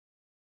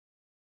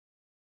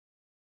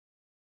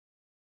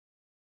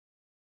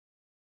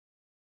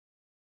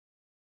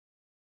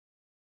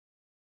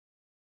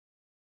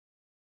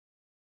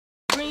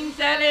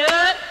Green Sally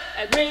up,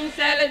 a green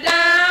Sally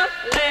down.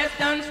 Last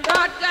done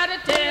start, gotta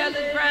tell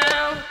the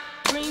ground.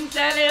 Green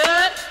Sally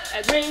up,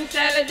 a green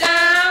Sally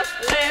down.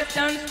 Last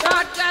done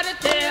start, gotta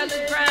tell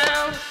the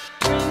ground.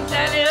 Green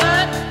Sally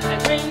up,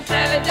 a green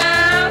Sally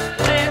down.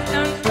 Last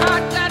done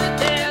start, gotta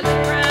tell the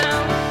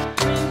ground.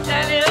 Green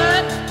Sally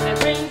up, a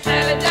green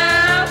Sally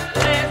down.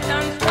 Last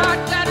done start,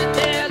 gotta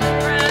tell the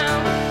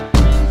ground.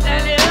 Green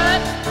Sally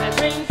up, a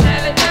green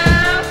Sally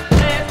down.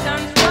 Last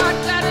done start,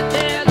 gotta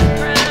tell the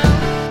ground.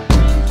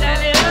 Green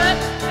Sally up,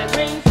 a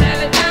green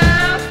Sally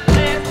down.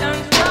 Last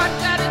done start,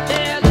 gotta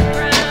tell the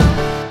ground.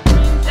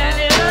 Green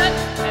Sally up,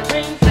 a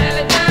green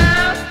Sally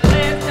down.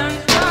 Last done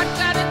start,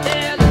 gotta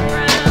tell the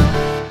ground.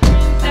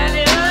 Green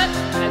Sally up,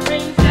 a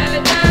green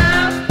Sally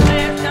down.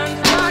 Last done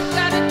start,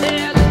 gotta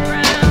tell the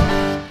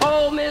ground.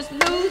 Oh, Miss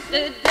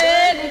Lucy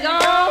dead and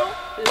gone,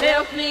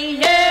 left me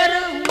here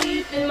to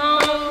weep and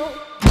moan.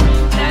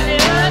 Green Sally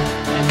up,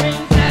 a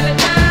green Sally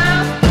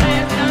down.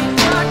 Last done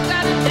start,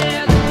 gotta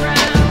tell the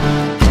ground.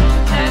 Green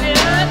Sally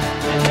up,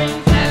 a green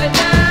Sally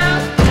down.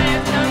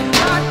 Last done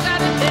start,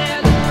 gotta tell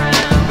the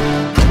ground.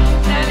 Green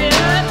Sally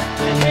up,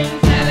 a green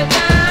Sally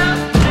down.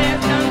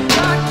 Last done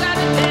start,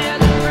 gotta tell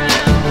the ground.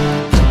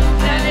 Green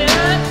Sally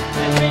up,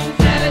 a green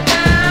Sally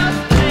down.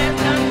 Last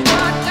done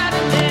start,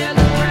 gotta tell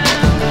the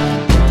ground.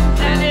 Green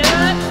Sally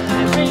up,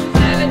 a green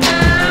Sally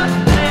down.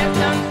 Last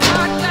done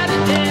start, gotta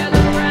tell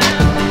the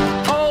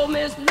ground. Oh,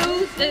 Miss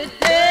Lucy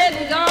dead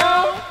and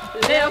gone,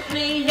 left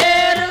me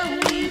here to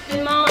weep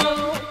and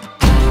moan.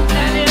 Green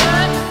Sally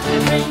up, a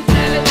green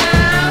Sally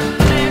down.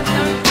 Last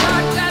done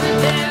start, gotta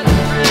tell the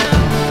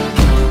ground.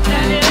 Green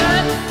Sally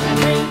up, a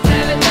green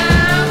Sally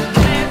down.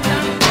 Last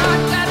done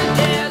start, gotta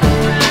tell the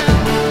ground.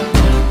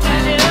 Green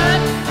Sally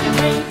up, a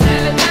green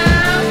Sally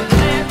down.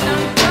 Last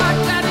done start,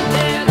 gotta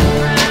tell the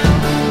ground.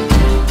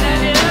 Green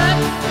Sally up,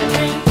 a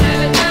green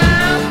Sally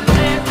down.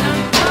 Last done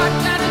start,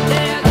 gotta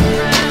tell the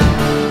ground.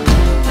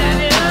 Green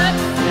Sally up,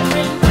 a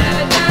green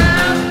Sally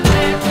down.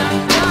 Last done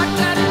start,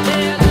 gotta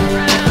tell the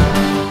ground.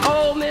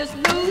 Oh, Miss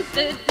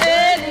Lucy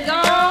dead and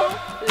gone,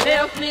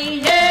 left me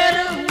here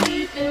to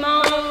weep and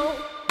moan.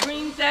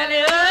 Green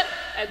Sally up,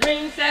 a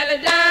green Sally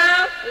down.